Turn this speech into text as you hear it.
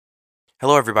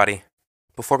Hello, everybody.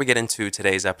 Before we get into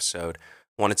today's episode,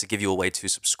 I wanted to give you a way to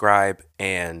subscribe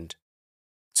and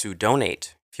to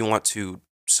donate. If you want to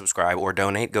subscribe or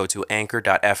donate, go to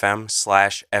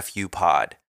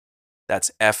anchor.fm/FUPod.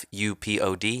 That's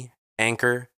FUPOD,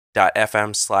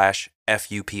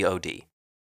 anchor.fm/FUPOD.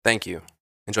 Thank you.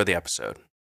 Enjoy the episode.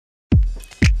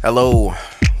 Hello,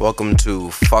 welcome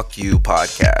to Fuck You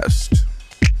Podcast.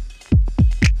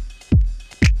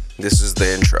 This is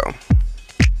the intro.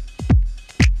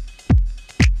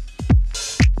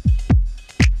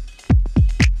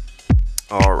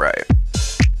 All right.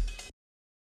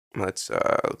 Let's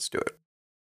do it.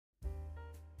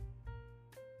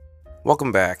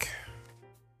 Welcome back,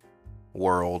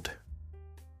 world.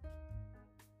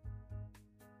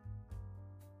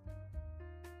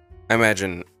 I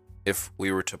imagine if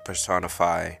we were to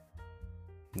personify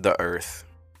the earth,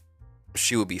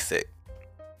 she would be thick.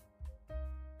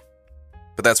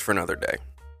 But that's for another day.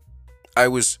 I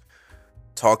was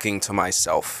talking to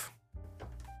myself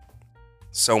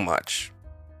so much.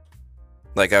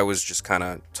 Like I was just kind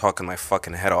of talking my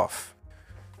fucking head off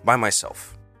by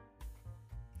myself.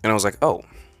 And I was like, oh,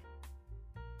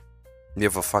 you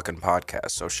have a fucking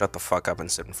podcast, so shut the fuck up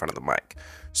and sit in front of the mic.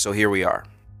 So here we are.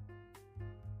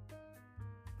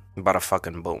 About a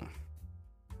fucking boom.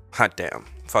 Hot damn.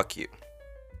 Fuck you.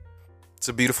 It's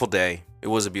a beautiful day. It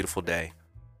was a beautiful day.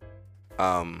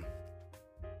 I'm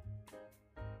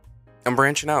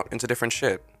branching out into different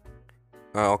shit.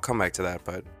 I'll come back to that,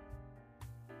 but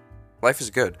life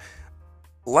is good.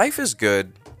 Life is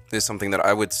good is something that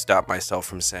I would stop myself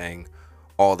from saying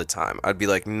all the time. I'd be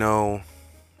like, no,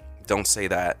 don't say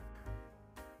that.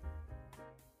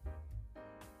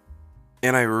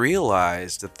 And I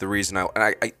realized that the reason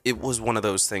it was one of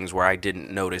those things where I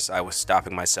didn't notice I was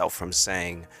stopping myself from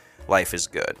saying life is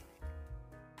good.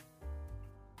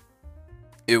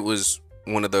 It was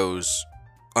one of those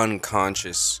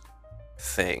unconscious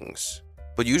things.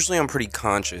 But usually I'm pretty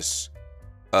conscious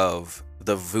of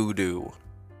the voodoo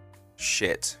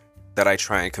shit that I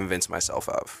try and convince myself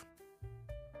of.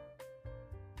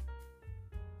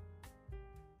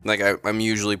 Like, I'm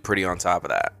usually pretty on top of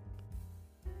that.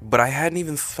 But I hadn't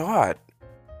even thought.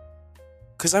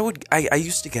 Because I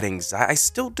used to get anxiety. I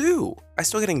still do. I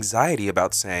still get anxiety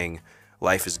about saying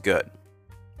life is good.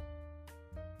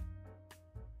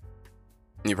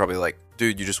 And you're probably like,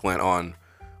 dude, you just went on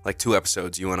like 2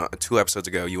 episodes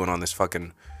ago, you went on this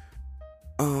fucking,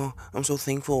 oh, I'm so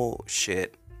thankful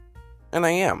shit. And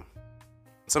I am.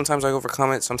 Sometimes I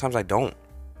overcome it, sometimes I don't.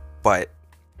 But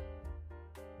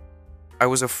I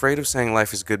was afraid of saying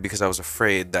life is good because I was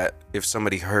afraid that if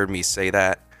somebody heard me say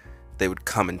that, they would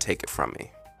come and take it from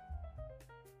me.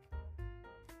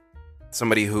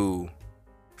 Somebody who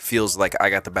feels like I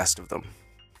got the best of them.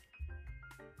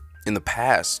 In the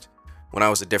past, when I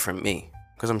was a different me,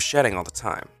 because I'm shedding all the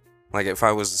time. Like, if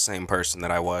I was the same person that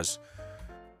I was,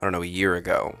 I don't know, a year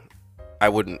ago, I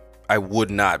would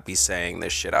not be saying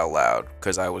this shit out loud,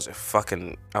 because I was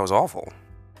awful.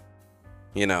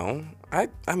 You know? I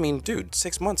mean, dude,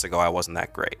 6 months ago, I wasn't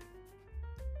that great.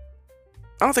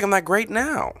 I don't think I'm that great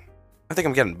now. I think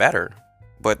I'm getting better,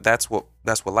 but that's what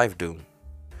life do.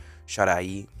 Should I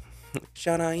eat?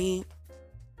 Should I eat?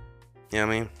 You know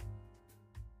what I mean?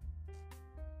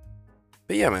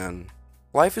 But yeah, man,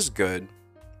 life is good.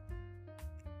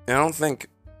 And I don't think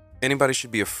anybody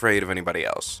should be afraid of anybody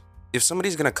else. If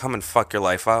somebody's gonna come and fuck your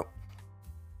life up,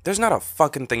 there's not a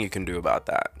fucking thing you can do about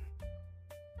that.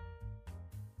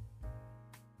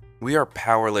 We are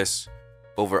powerless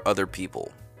over other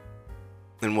people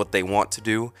and what they want to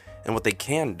do and what they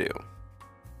can do.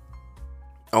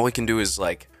 All we can do is,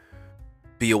 like,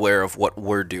 be aware of what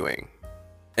we're doing.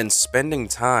 And spending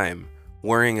time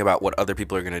worrying about what other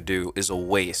people are going to do is a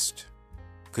waste.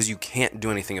 Because you can't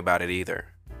do anything about it either.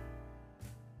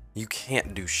 You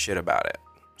can't do shit about it.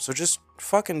 So just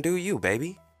fucking do you,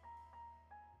 baby.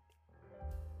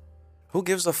 Who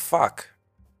gives a fuck?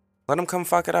 Let them come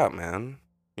fuck it up, man.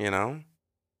 You know?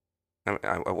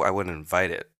 I wouldn't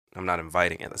invite it. I'm not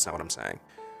inviting it. That's not what I'm saying.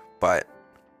 But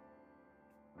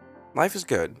life is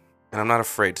good. And I'm not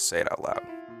afraid to say it out loud.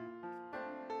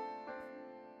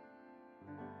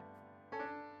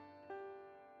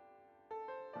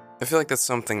 I feel like that's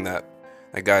something that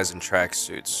guys in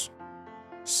tracksuits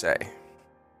say.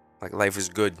 Like, life is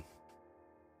good.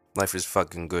 Life is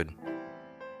fucking good.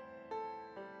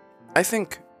 I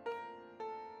think,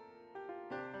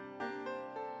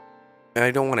 and I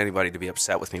don't want anybody to be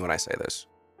upset with me when I say this,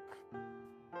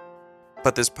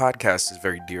 but this podcast is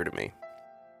very dear to me.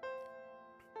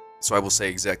 So I will say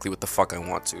exactly what the fuck I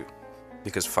want to,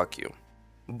 because fuck you.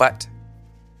 But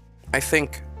I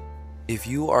think if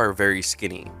you are very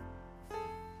skinny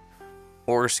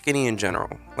or skinny in general,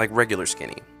 like regular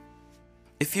skinny,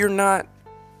 if you're not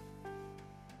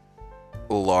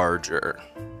larger,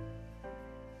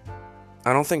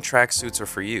 I don't think tracksuits are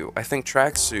for you. I think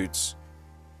tracksuits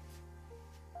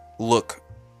look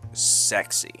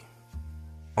sexy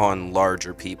on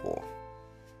larger people.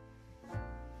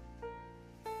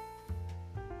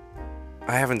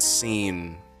 I haven't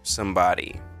seen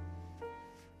somebody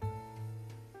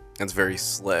that's very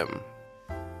slim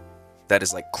that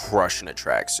is like crushing a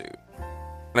tracksuit.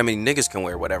 I mean, niggas can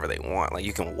wear whatever they want. Like,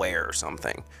 you can wear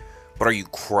something. But are you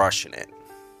crushing it?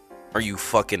 Are you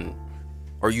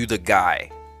the guy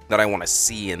that I want to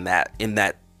see in that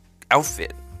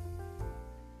outfit?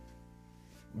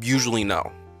 Usually no.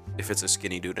 If it's a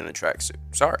skinny dude in a tracksuit.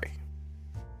 Sorry.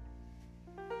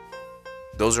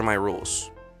 Those are my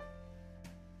rules.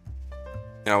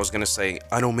 And I was going to say,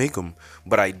 I don't make them,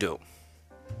 but I do.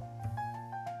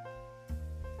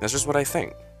 That's just what I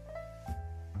think.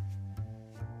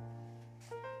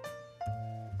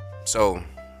 So,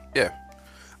 yeah.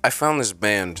 I found this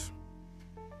band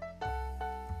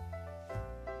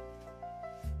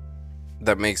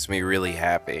that makes me really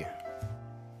happy.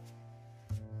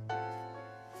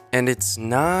 And it's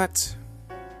not...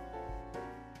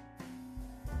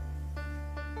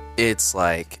 It's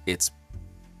like, it's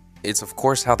of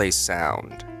course how they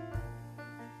sound.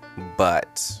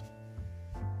 But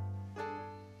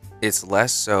it's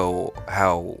less so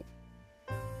how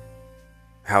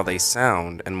they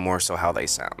sound and more so how they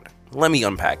sound. Let me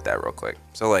unpack that real quick.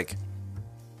 So, like,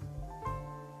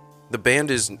 the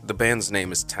band's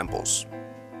name is Temples,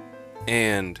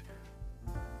 and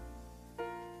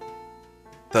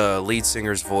the lead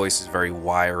singer's voice is very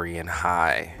wiry and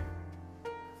high,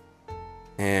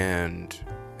 and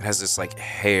it has this like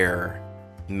hair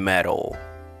metal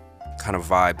kind of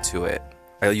vibe to it.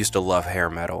 I used to love hair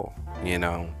metal, you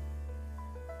know.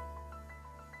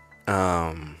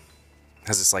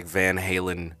 Has this like Van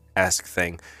Halen-esque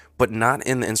thing, but not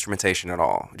in the instrumentation at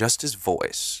all, just his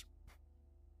voice.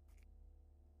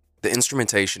 The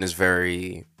instrumentation is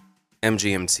very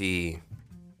MGMT,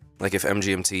 like if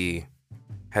MGMT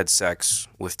had sex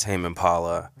with Tame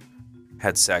Impala,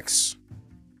 had sex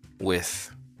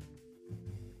with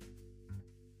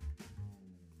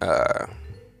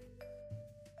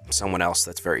someone else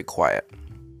that's very quiet,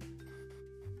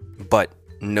 but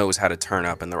knows how to turn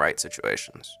up in the right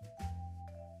situations.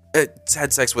 It's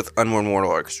had sex with Unborn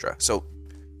Mortal Orchestra. So,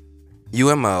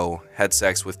 UMO had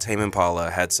sex with Tame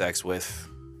Impala, had sex with...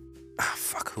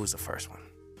 who was the first one?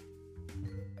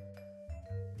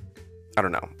 I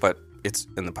don't know, but it's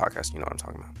in the podcast, you know what I'm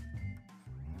talking about.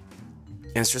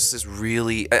 And it's just this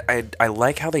really... I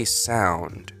like how they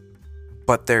sound,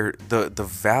 but the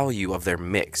value of their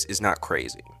mix is not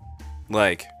crazy.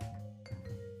 Like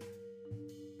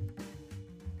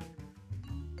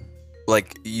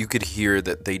you could hear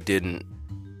that they didn't,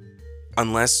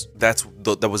 unless that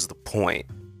was the point.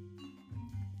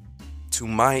 To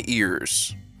my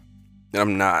ears, and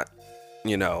I'm not,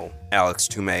 Alex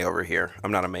Toomey over here.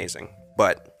 I'm not amazing,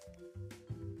 but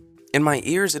in my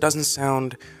ears, it doesn't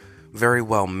sound very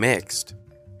well mixed.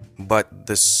 But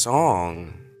the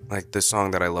song, like the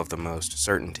song that I love the most,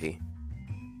 Certainty,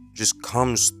 just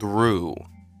comes through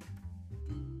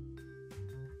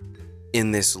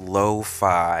in this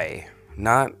lo-fi,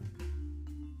 not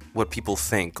what people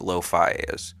think lo-fi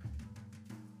is.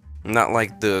 Not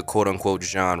like the quote-unquote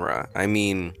genre. I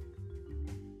mean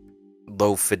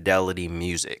low-fidelity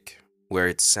music, where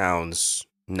it sounds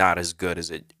not as good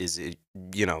as it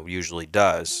usually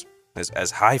does,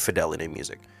 as high-fidelity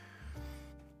music.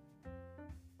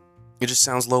 It just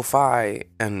sounds lo-fi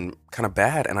and kind of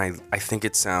bad, and I think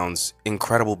it sounds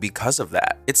incredible because of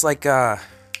that. It's like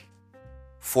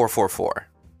 444,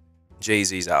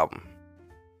 Jay-Z's album,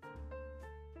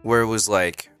 where it was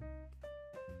like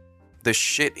the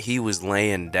shit he was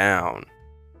laying down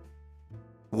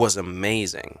was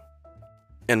amazing.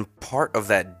 And part of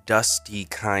that dusty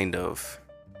kind of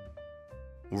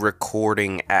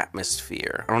recording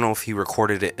atmosphere, I don't know if he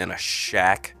recorded it in a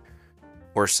shack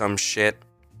or some shit.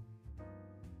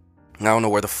 I don't know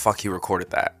where the fuck he recorded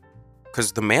that,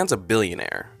 because the man's a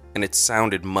billionaire and it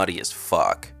sounded muddy as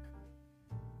fuck,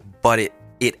 but it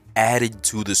added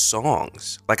to the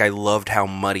songs. Like, I loved how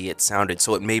muddy it sounded,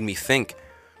 so it made me think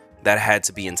that had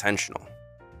to be intentional.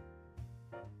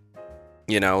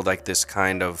 Like this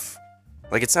kind of,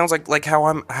 like, it sounds like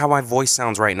how my voice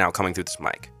sounds right now coming through this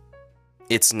mic.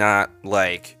 It's not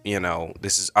like,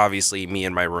 this is obviously me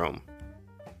in my room.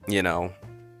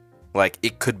 Like,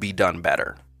 it could be done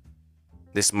better.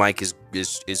 This mic is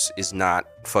not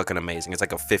fucking amazing. It's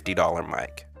like a $50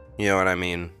 mic. You know what I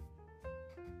mean?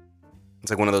 It's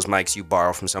like one of those mics you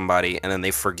borrow from somebody and then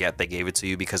they forget they gave it to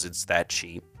you because it's that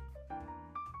cheap.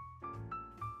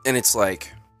 And it's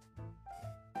like,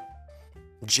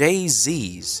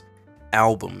 Jay-Z's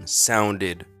album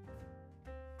sounded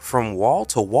from wall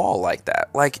to wall like that.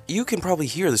 Like, you can probably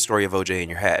hear the story of OJ in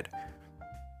your head.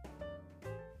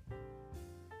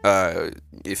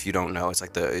 If you don't know, it's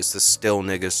like it's the Still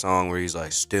Nigga song where he's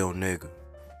like, still nigga.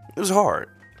 It was hard.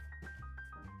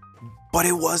 But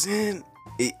it wasn't.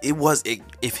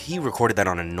 If he recorded that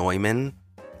on a Neumann,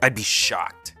 I'd be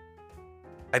shocked.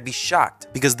 I'd be shocked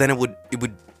because then it would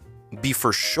be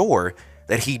for sure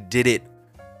that he did it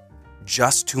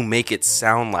just to make it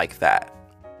sound like that,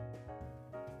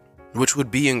 which would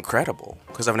be incredible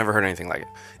because I've never heard anything like it.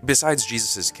 Besides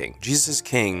Jesus is King. Jesus is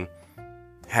King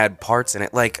had parts in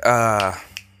it like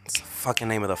what's the fucking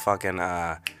name of the fucking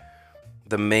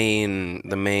the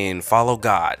main Follow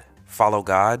God. Follow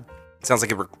God. It sounds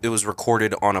like it was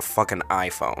recorded on a fucking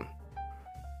iPhone.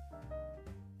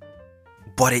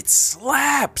 But it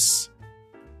slaps.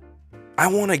 I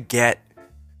want to get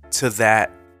to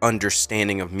that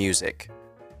understanding of music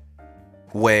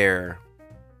where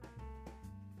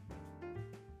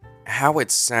how it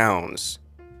sounds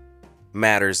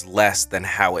matters less than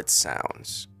how it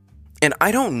sounds. And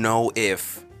I don't know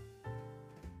if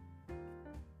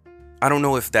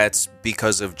that's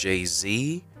because of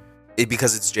Jay-Z.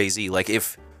 Because it's Jay-Z. Like,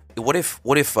 what if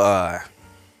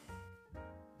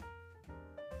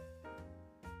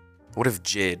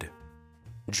JID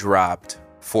dropped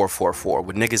 444?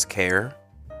 Would niggas care?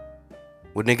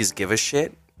 Would niggas give a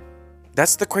shit?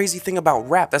 That's the crazy thing about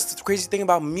rap. That's the crazy thing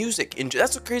about music. And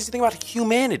that's the crazy thing about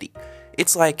humanity.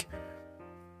 It's like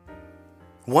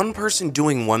one person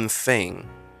doing one thing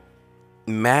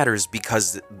matters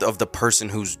because of the person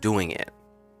who's doing it.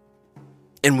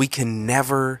 And we can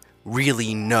never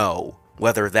really know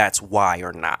whether that's why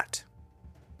or not.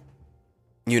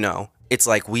 You know, it's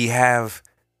like we have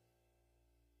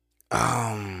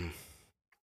let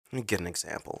me get an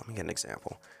example.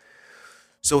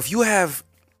 So if you have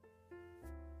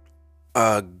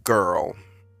a girl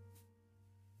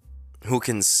who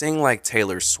can sing like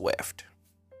Taylor Swift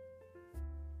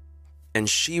and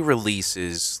she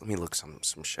releases, let me look some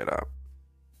shit up.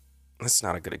 That's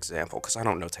not a good example because I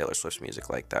don't know Taylor Swift's music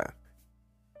like that.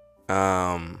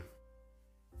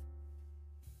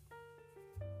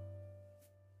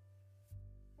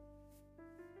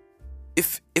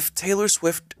 If Taylor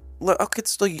Swift, I could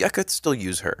still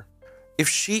use her.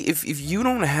 If you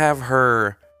don't have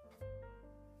her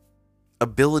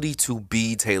ability to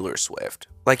be Taylor Swift,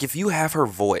 like if you have her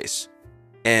voice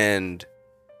and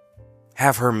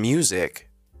have her music,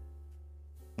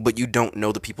 but you don't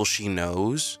know the people she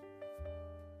knows,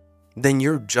 then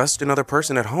you're just another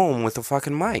person at home with a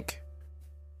fucking mic.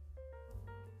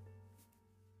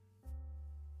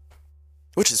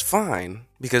 Which is fine,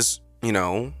 because, you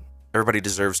know, everybody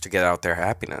deserves to get out their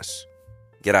happiness.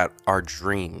 Get out our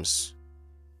dreams.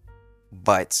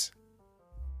 But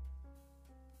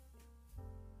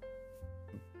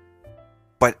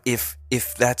if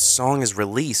that song is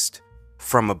released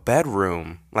from a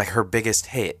bedroom, like her biggest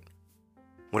hit,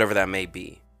 whatever that may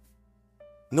be,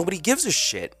 nobody gives a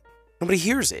shit. Nobody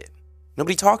hears it.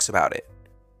 Nobody talks about it.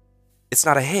 It's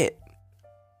not a hit.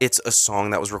 It's a song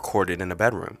that was recorded in a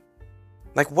bedroom.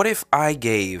 Like, what if I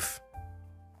gave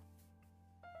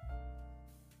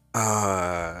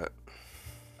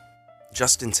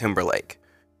Justin Timberlake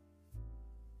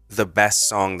the best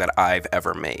song that I've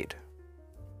ever made,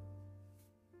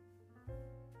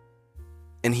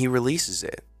 and he releases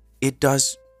it? It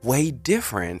does way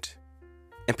different,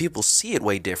 and people see it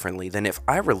way differently than if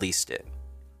I released it.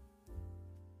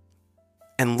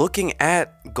 And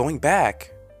going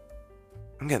back,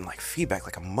 I'm getting like feedback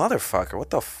like a motherfucker. What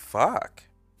the fuck?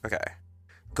 Okay.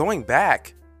 Going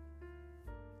back,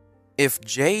 if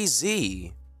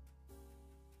Jay-Z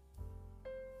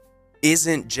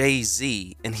isn't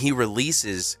Jay-Z and he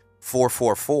releases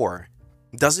 444,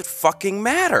 does it fucking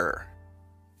matter?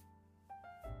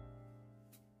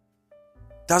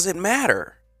 Does it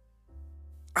matter?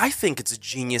 I think it's a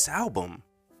genius album.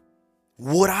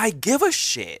 Would I give a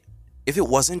shit if it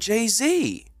wasn't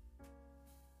Jay-Z?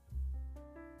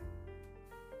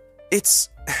 It's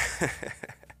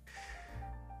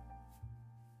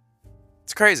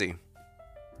it's crazy.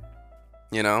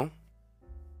 You know?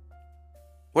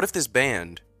 What if this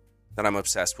band that I'm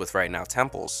obsessed with right now,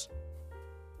 Temples,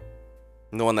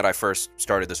 the one that I first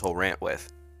started this whole rant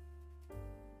with,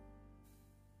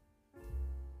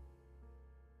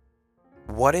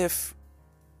 what if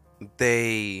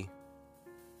they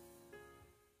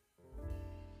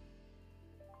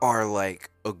are like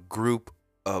a group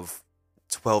of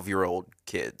 12-year-old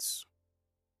kids.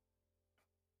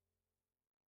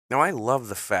 Now, I love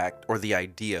the fact or the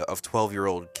idea of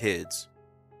 12-year-old kids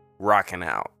rocking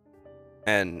out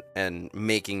and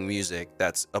making music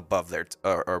that's above their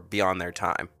or beyond their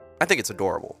time. I think it's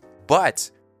adorable.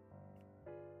 But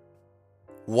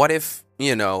what if,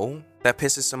 that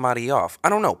pisses somebody off? I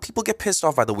don't know. People get pissed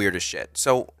off by the weirdest shit.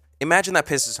 So imagine that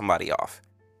pisses somebody off,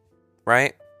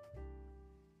 right?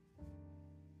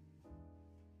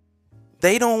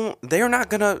 They're not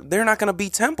gonna be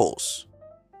temples.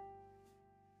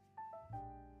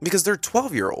 Because they're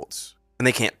 12-year-olds and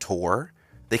they can't tour.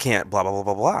 They can't blah, blah, blah,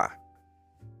 blah, blah.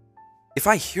 If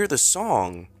I hear the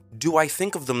song, do I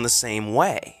think of them the same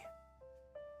way?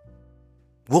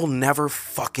 We'll never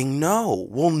fucking know.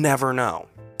 We'll never know.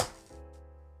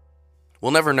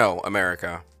 We'll never know,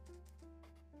 America.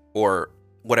 Or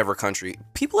whatever country.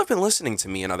 People have been listening to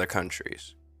me in other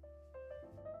countries.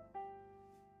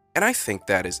 And I think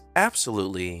that is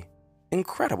absolutely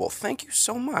incredible. Thank you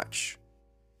so much.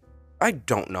 I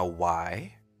don't know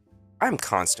why. I'm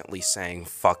constantly saying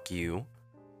fuck you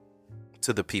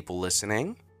to the people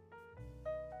listening.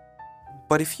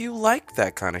 But if you like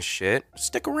that kind of shit,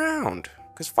 stick around.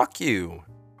 Because fuck you.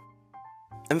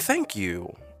 And thank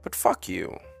you. But fuck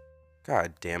you.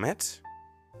 God damn it.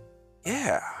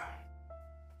 Yeah.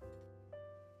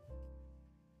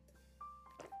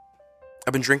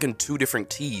 I've been drinking 2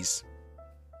 different teas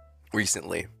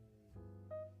recently.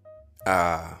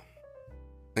 I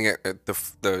think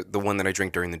the one that I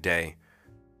drink during the day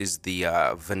is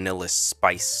the Vanilla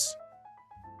Spice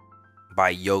by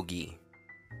Yogi.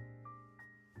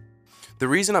 The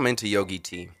reason I'm into Yogi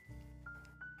tea,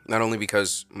 not only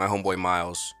because my homeboy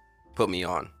Miles put me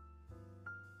on,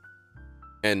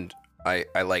 and I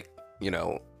like,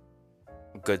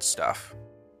 good stuff,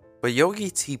 but Yogi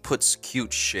tea puts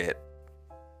cute shit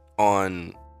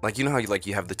on, like, how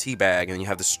you have the tea bag and then you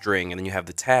have the string and then you have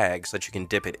the tag so that you can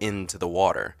dip it into the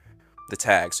water, the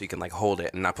tag, so you can hold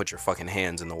it and not put your fucking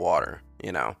hands in the water,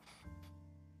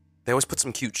 They always put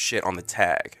some cute shit on the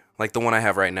tag. Like the one I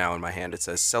have right now in my hand, it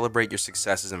says, "Celebrate your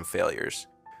successes and failures.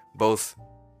 Both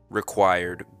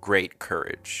required great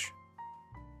courage."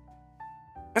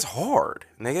 That's hard,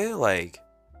 nigga. Like,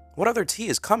 what other tea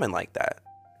is coming like that?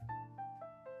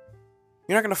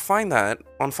 You're not gonna find that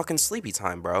on fucking Sleepy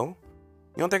Time, bro.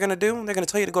 You know what they're gonna do? They're gonna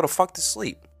tell you to go to fuck to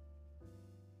sleep.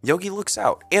 Yogi looks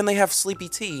out. And they have sleepy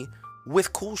tea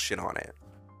with cool shit on it.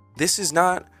 This is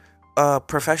not a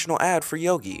professional ad for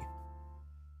Yogi,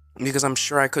 because I'm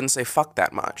sure I couldn't say fuck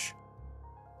that much.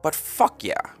 But fuck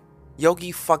yeah.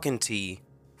 Yogi fucking tea.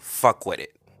 Fuck with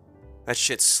it. That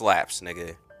shit slaps,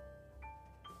 nigga.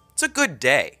 It's a good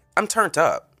day. I'm turned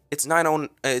up. It's 9:00.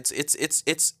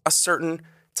 It's a certain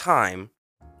time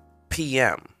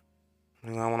PM.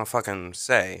 I want to fucking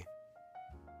say.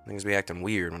 Niggas be acting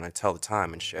weird when I tell the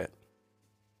time and shit.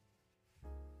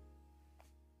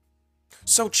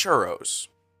 So, churros.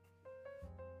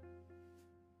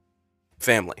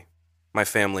 Family. My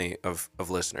family of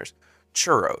listeners.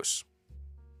 Churros.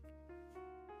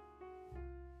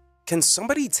 Can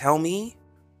somebody tell me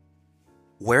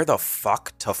where the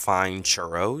fuck to find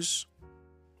churros?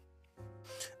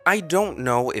 I don't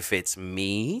know if it's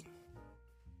me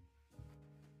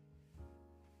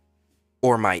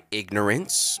or my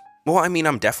ignorance. Well, I mean,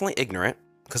 I'm definitely ignorant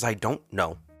because I don't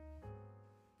know.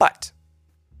 But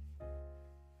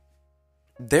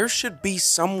there should be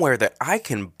somewhere that I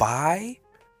can buy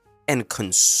and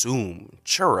consume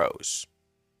churros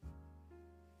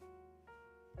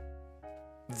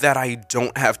that I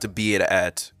don't have to be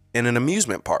at in an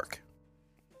amusement park.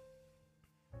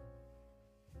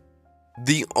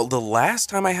 The last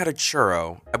time I had a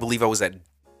churro, I believe I was at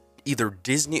either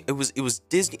Disney. It was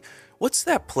Disney. What's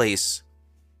that place?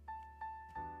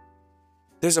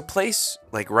 There's a place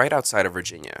right outside of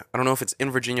Virginia. I don't know if it's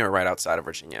in Virginia or right outside of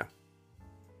Virginia.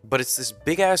 But it's this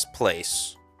big ass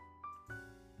place.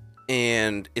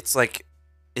 And it's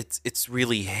it's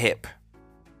really hip.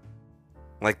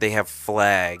 They have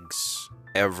flags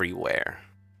everywhere.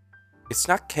 It's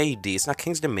not KD, it's not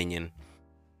King's Dominion.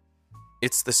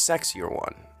 It's the sexier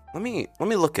one. Let me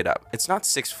look it up. It's not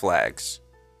Six Flags.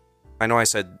 I know I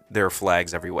said there are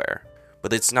flags everywhere,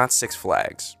 but it's not Six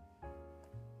Flags.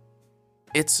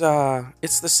 It's the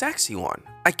sexy one.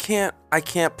 I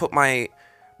can't put my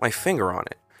finger on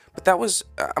it. But that was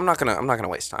I'm not gonna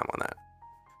waste time on that.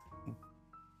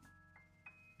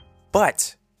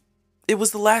 But it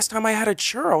was the last time I had a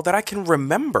churro that I can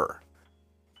remember.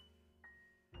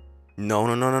 No.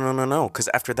 Because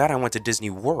after that, I went to Disney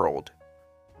World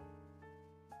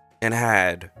and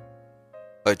had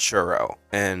a churro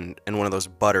and one of those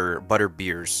butter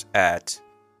beers at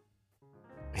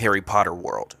Harry Potter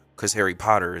world, because Harry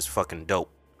Potter is fucking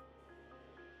dope.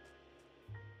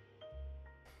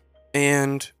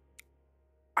 And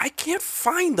I can't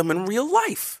find them in real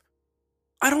life.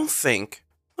 I don't think.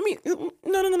 No.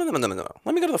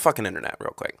 Let me go to the fucking internet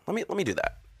real quick. Let me do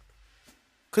that.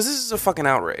 Because this is a fucking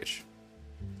outrage.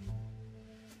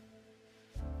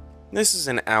 This is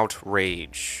an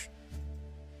outrage.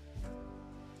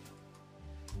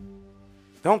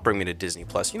 Don't bring me to Disney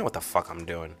Plus. You know what the fuck I'm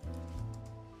doing.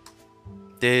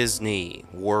 Disney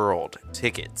World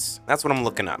tickets. That's what I'm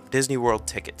looking up. Disney World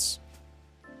tickets.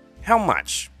 How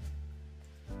much?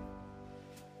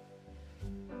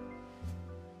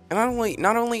 And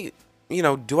not only,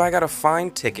 do I gotta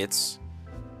find tickets.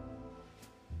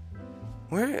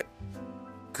 Where?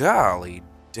 Golly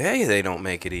day, they don't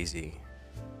make it easy.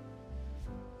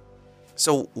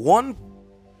 So, one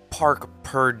park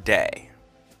per day,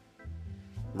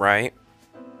 right,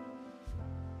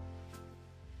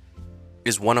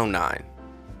 is $109.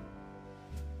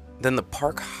 Then the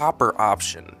park hopper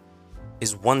option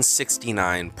is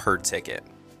 $169 per ticket.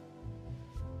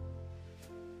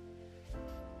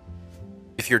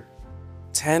 If you're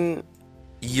 10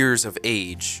 years of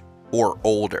age or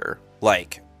older,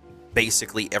 like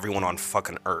basically everyone on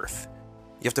fucking Earth,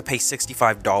 you have to pay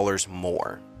 $65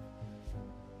 more.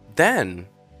 Then,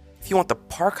 if you want the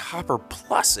Park Hopper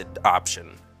Plus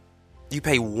option, you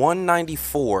pay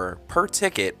 $194 per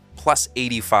ticket plus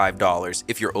 $85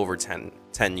 if you're over 10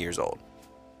 years old.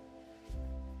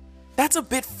 That's a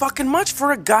bit fucking much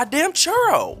for a goddamn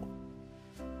churro.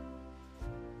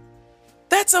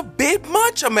 That's a bit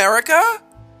much, America.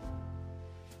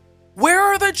 Where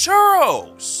are the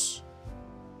churros?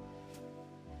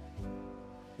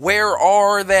 Where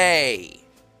are they?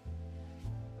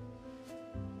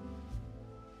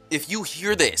 If you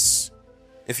hear this,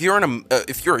 if you're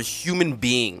a human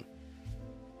being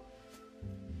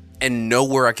and know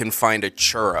where I can find a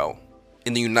churro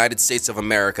in the United States of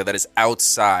America that is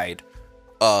outside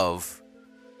of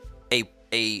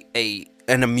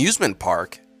an amusement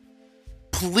park,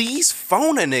 please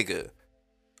phone a nigga.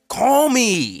 Call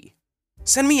me.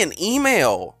 Send me an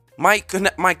email. My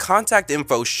contact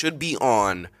info should be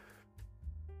on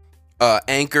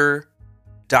anchor.fm/FUPOD.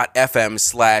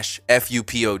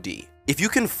 If you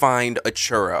can find a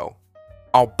churro,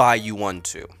 I'll buy you one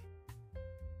too.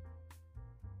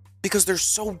 Because they're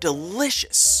so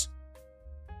delicious.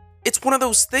 It's one of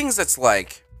those things that's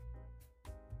like,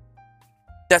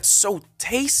 that's so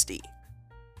tasty.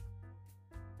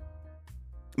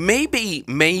 Maybe,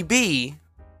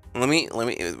 let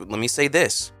me say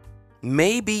this.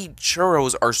 Maybe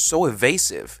churros are so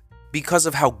evasive because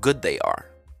of how good they are.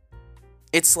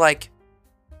 It's like,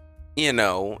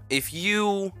 if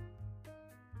you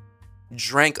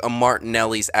drank a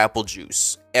Martinelli's apple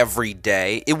juice every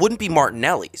day, it wouldn't be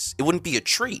Martinelli's. It wouldn't be a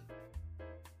treat.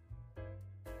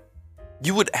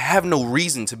 You would have no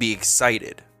reason to be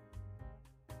excited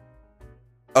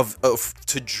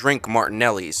to drink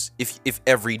Martinelli's if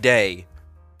every day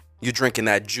you're drinking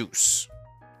that juice.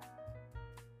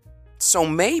 So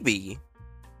maybe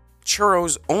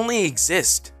churros only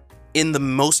exist in the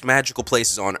most magical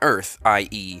places on Earth,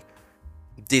 i.e.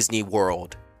 Disney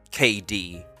World,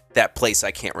 KD, that place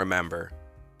I can't remember,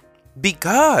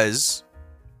 because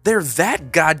they're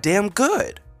that goddamn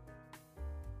good.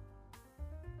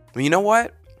 You know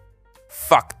what?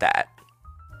 Fuck that.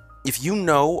 If you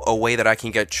know a way that I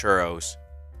can get churros,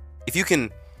 if you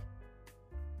can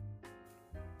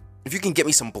get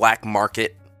me some black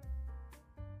market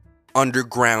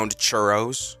underground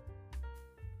churros,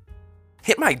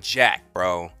 hit my jack,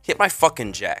 bro. Hit my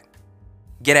fucking jack.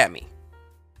 Get at me.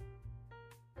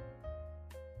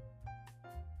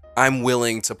 I'm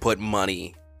willing to put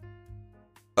money.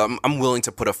 I'm willing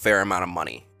to put a fair amount of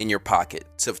money in your pocket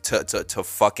to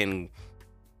fucking,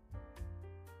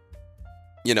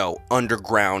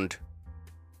 underground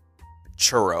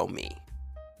churro me.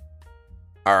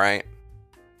 All right.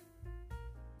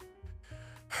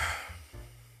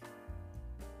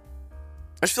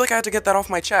 I just feel like I had to get that off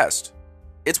my chest.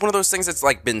 It's one of those things that's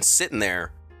like been sitting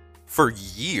there for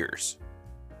years.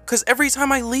 Cause every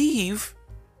time I leave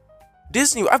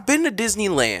I've been to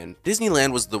Disneyland.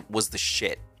 Disneyland was the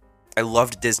shit. I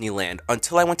loved Disneyland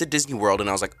until I went to Disney World and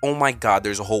I was like, oh my god,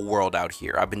 there's a whole world out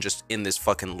here. I've been just in this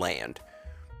fucking land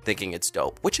thinking it's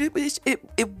dope. Which it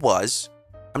was.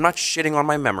 I'm not shitting on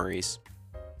my memories.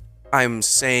 I'm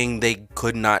saying they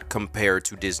could not compare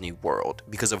to Disney World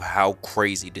because of how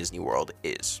crazy Disney World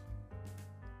is.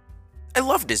 I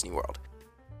love Disney World.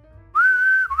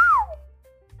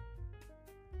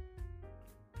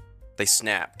 They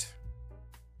snapped.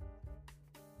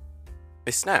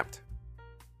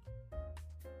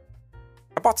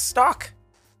 I bought stock.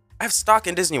 I have stock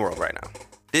in Disney World right now.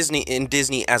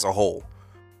 Disney as a whole.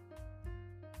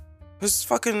 This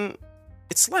fucking,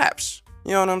 it slaps.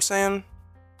 You know what I'm saying?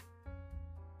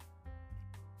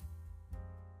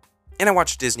 And I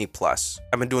watch Disney Plus.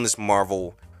 I've been doing this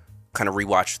Marvel kind of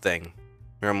rewatch thing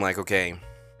where I'm like, okay,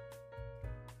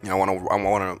 I want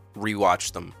to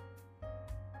rewatch them,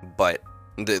 but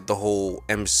the whole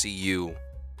MCU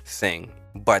thing.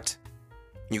 But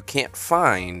you can't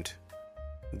find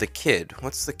the kid.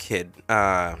 What's the kid?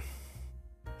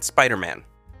 Spider-Man.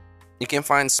 You can't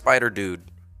find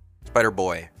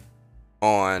Spider-Boy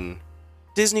on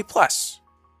Disney Plus.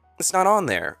 It's not on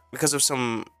there because of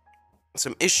some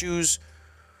issues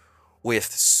with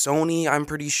Sony, I'm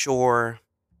pretty sure.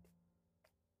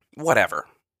 Whatever.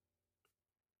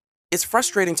 It's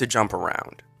frustrating to jump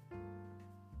around.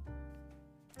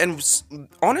 And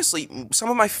honestly, some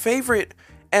of my favorite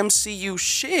MCU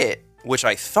shit, which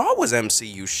I thought was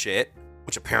MCU shit,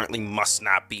 which apparently must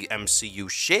not be MCU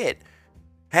shit,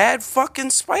 had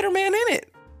fucking Spider-Man in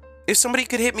it. If somebody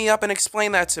could hit me up and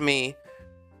explain that to me,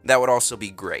 that would also be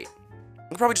great.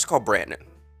 I'd probably just call Brandon.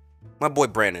 My boy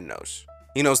Brandon knows.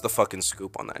 He knows the fucking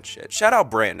scoop on that shit. Shout out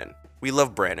Brandon. We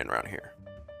love Brandon around here.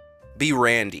 B.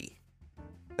 Randy.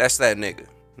 That's that nigga.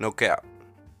 No cap.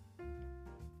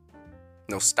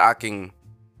 No stocking.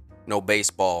 No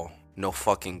baseball. No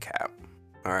fucking cap.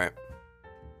 Alright.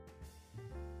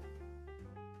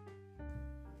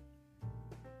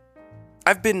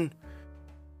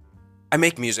 I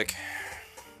make music.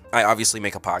 I obviously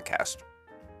make a podcast.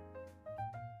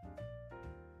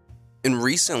 And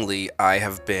recently, I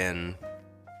have been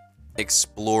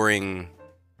exploring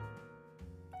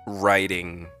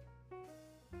writing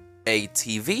a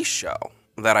TV show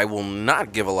that I will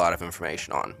not give a lot of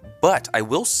information on. But I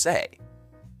will say,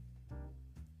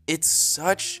 it's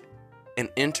such an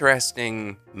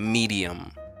interesting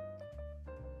medium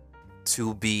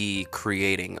to be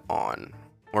creating on,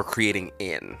 or creating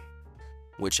in,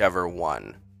 whichever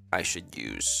one I should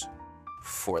use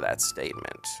for that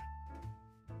statement.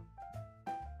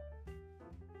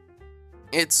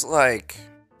 It's like,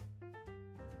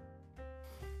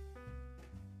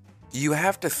 you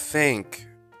have to think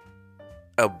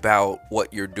about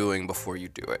what you're doing before you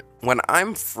do it. When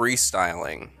I'm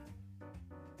freestyling,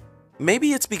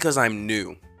 maybe it's because I'm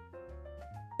new.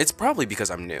 It's probably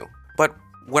because I'm new. But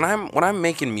when I'm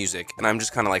making music and I'm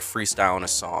just kind of like freestyling a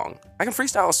song, I can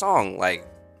freestyle a song like,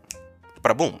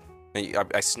 bada boom.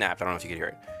 I snapped. I don't know if you could hear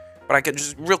it, but I could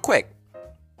just real quick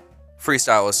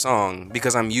freestyle a song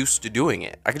because I'm used to doing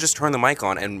it. I could just turn the mic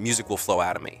on and music will flow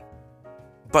out of me.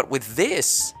 But with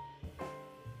this,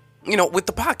 with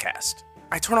the podcast,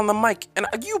 I turn on the mic and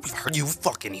you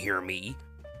fucking hear me.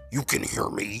 You can hear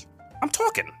me. I'm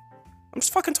talking. I'm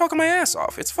just fucking talking my ass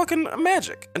off. It's fucking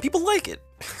magic. And people like it.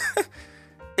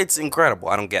 It's incredible.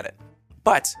 I don't get it.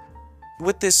 But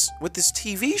with this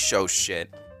TV show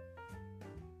shit,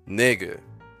 nigga,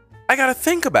 I gotta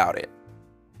think about it.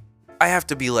 I have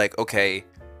to be like, okay,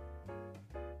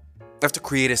 I have to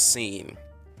create a scene.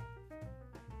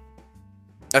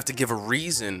 I have to give a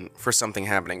reason for something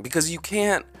happening. Because you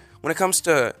can't, when it comes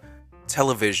to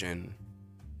television,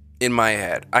 in my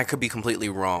head, I could be completely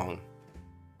wrong.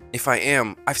 If I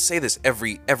am, I say this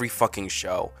every fucking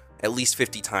show, at least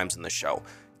 50 times in the show.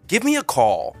 Give me a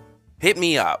call, hit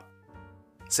me up,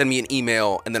 send me an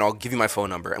email, and then I'll give you my phone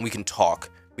number and we can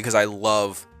talk, because I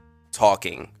love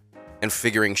talking and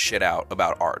figuring shit out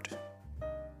about art.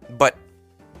 But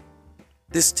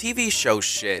this TV show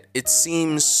shit, it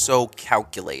seems so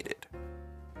calculated.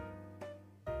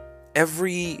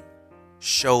 Every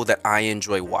show that I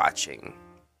enjoy watching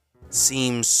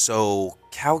seems so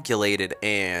calculated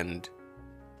and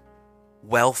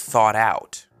well thought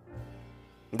out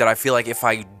that I feel like if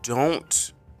I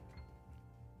don't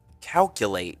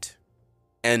calculate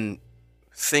and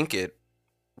think it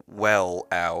well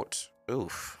out,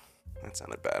 oof, that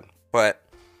sounded bad. But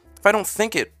if I don't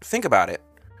think about it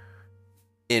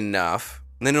enough,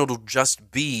 then it'll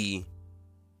just be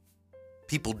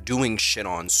people doing shit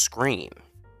on screen.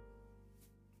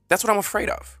 That's what I'm afraid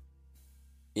of.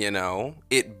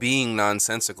 It being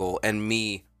nonsensical and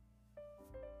me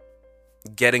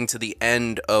getting to the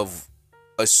end of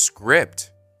a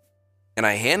script and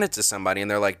I hand it to somebody and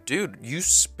they're like, dude, you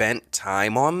spent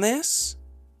time on this?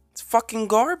 It's fucking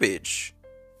garbage.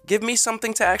 Give me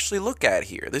something to actually look at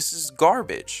here. This is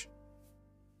garbage.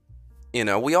 We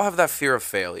all have that fear of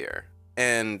failure,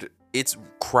 and it's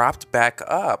cropped back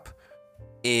up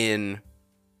in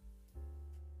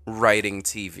writing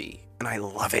TV, and I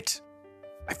love it.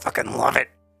 I fucking love it.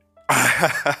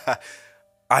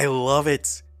 I love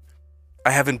it.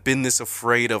 I haven't been this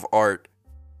afraid of art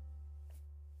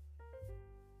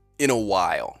in a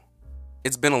while.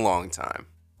 It's been a long time.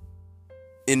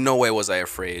 In no way was I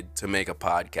afraid to make a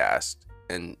podcast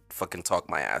and fucking talk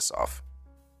my ass off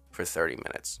for 30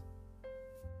 minutes.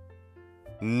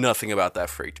 Nothing about that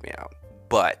freaked me out.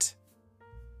 But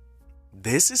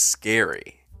this is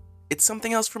scary. It's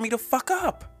something else for me to fuck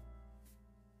up.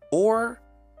 Or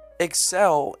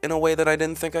excel in a way that I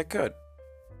didn't think I could.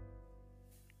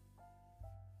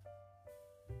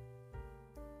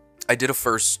 I did a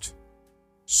first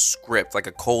script, like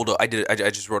a cold. I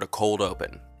just wrote a cold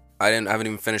open. I haven't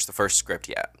even finished the first script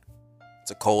yet.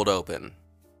 It's a cold open.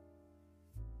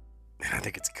 And I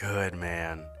think it's good,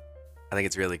 man. I think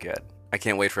it's really good. I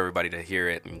can't wait for everybody to hear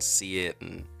it and see it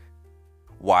and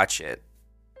watch it.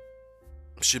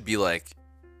 It should be like,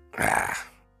 I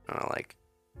don't know, like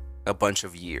a bunch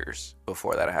of years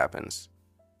before that happens.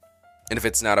 And if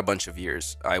it's not a bunch of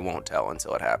years, I won't tell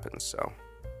until it happens. So,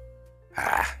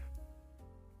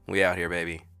 we out here,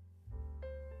 baby.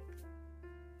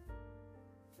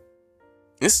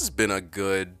 This has been a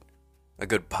good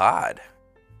pod.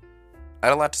 I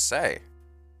had a lot to say.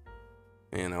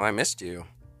 You know, I missed you.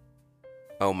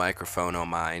 Oh, microphone, oh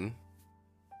mine.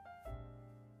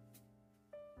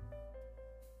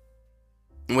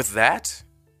 And with that,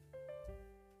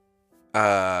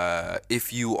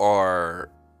 if you are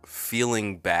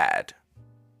feeling bad,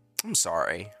 I'm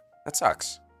sorry. That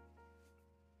sucks.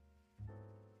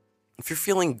 If you're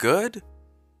feeling good,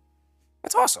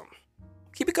 that's awesome.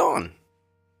 Keep it going.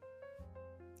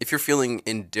 If you're feeling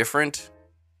indifferent,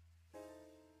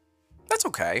 that's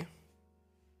okay.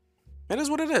 It is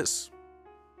what it is.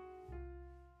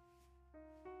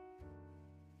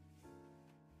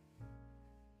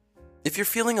 If you're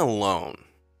feeling alone,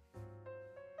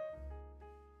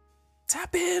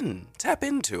 tap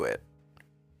into it.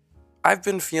 I've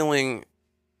been feeling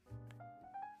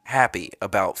happy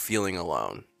about feeling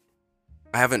alone.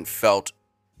 I've felt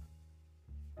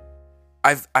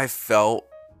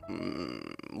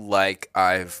like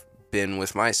I've been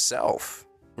with myself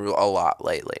a lot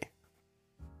lately.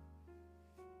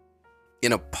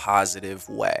 In a positive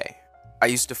way. I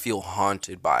used to feel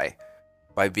haunted by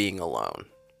being alone.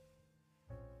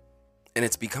 And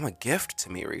it's become a gift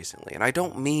to me recently. And I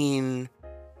don't mean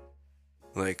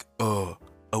like, oh,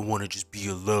 I want to just be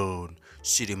alone,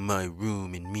 sit in my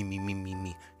room and me.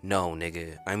 No,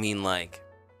 nigga. I mean like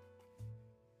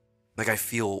I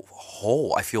feel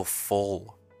whole. I feel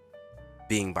full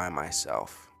being by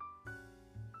myself.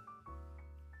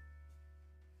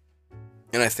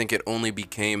 And I think it only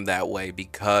became that way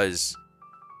because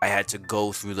I had to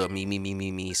go through the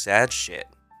me sad shit.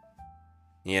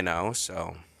 You know,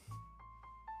 so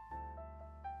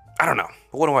I don't know.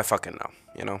 What do I fucking know,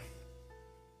 you know?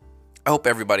 I hope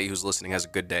everybody who's listening has a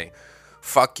good day.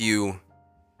 Fuck you.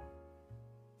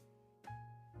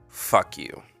 Fuck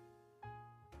you.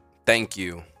 Thank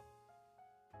you.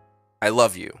 I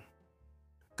love you.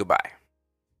 Goodbye.